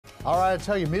All right, I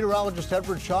tell you, meteorologist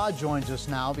Edward Shaw joins us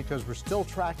now because we're still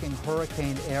tracking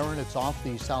Hurricane Erin. It's off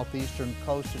the southeastern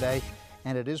coast today,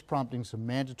 and it is prompting some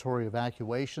mandatory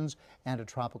evacuations and a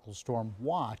tropical storm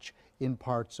watch in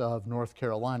parts of North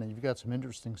Carolina. You've got some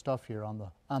interesting stuff here on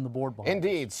the board behind us.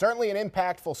 Indeed, certainly an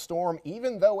impactful storm,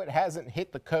 even though it hasn't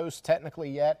hit the coast technically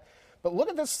yet. But look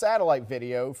at this satellite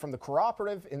video from the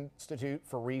Cooperative Institute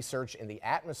for Research in the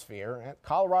Atmosphere at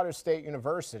Colorado State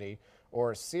University,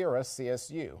 or CIRA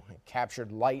CSU. It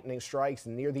captured lightning strikes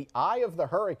near the eye of the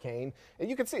hurricane. And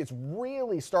you can see it's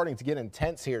really starting to get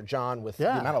intense here, John, with the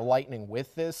amount of lightning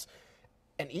with this.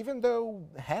 And even though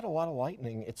it had a lot of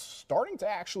lightning, it's starting to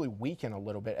actually weaken a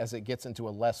little bit as it gets into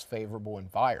a less favorable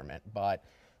environment. But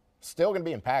still going to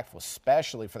be impactful,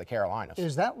 especially for the Carolinas.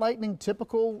 Is that lightning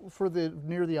typical for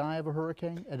near the eye of a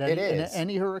hurricane? It is. In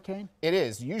any hurricane? It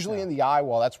is. Usually in the eye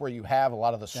wall, that's where you have a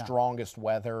lot of the strongest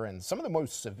weather and some of the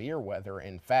most severe weather,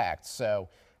 in fact. So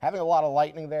having a lot of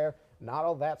lightning there, not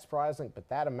all that surprising, but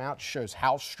that amount shows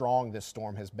how strong this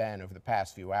storm has been over the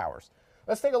past few hours.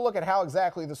 Let's take a look at how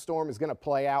exactly the storm is going to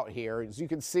play out here. As you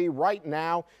can see right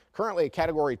now, currently a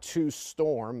Category 2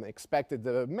 storm, expected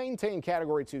to maintain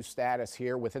Category 2 status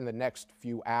here within the next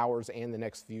few hours and the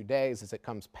next few days as it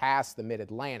comes past the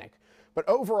mid-Atlantic. But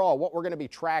overall, what we're going to be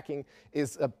tracking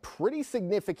is a pretty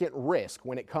significant risk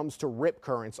when it comes to rip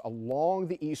currents along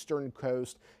the eastern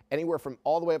coast, anywhere from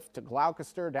all the way up to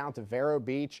Gloucester down to Vero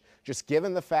Beach, just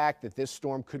given the fact that this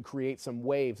storm could create some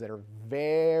waves that are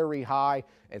very high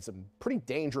and some pretty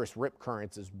dangerous rip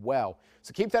currents as well.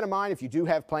 So keep that in mind if you do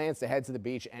have plans to head to the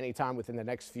beach anytime within the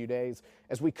next few days,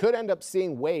 as we could end up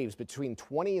seeing waves between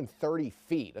 20 and 30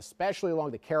 feet, especially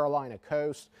along the Carolina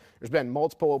coast. There's been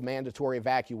multiple mandatory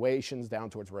evacuations down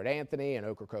towards Rhode Anthony and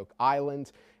Ocracoke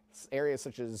Island. Areas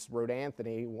such as Rhode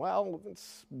Anthony, well,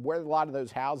 it's where a lot of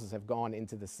those houses have gone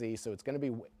into the sea, so it's going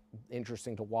to be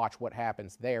interesting to watch what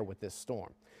happens there with this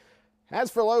storm.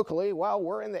 As for locally, well,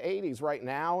 we're in the 80s right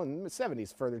now and the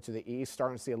 70s further to the east,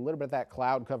 starting to see a little bit of that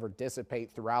cloud cover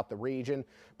dissipate throughout the region.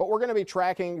 But we're going to be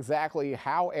tracking exactly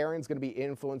how Erin's going to be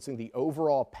influencing the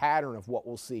overall pattern of what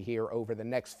we'll see here over the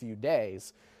next few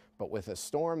days. But with a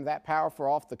storm that powerful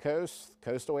off the coast,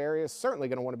 coastal areas certainly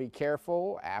going to want to be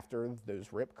careful after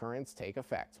those rip currents take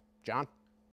effect. John?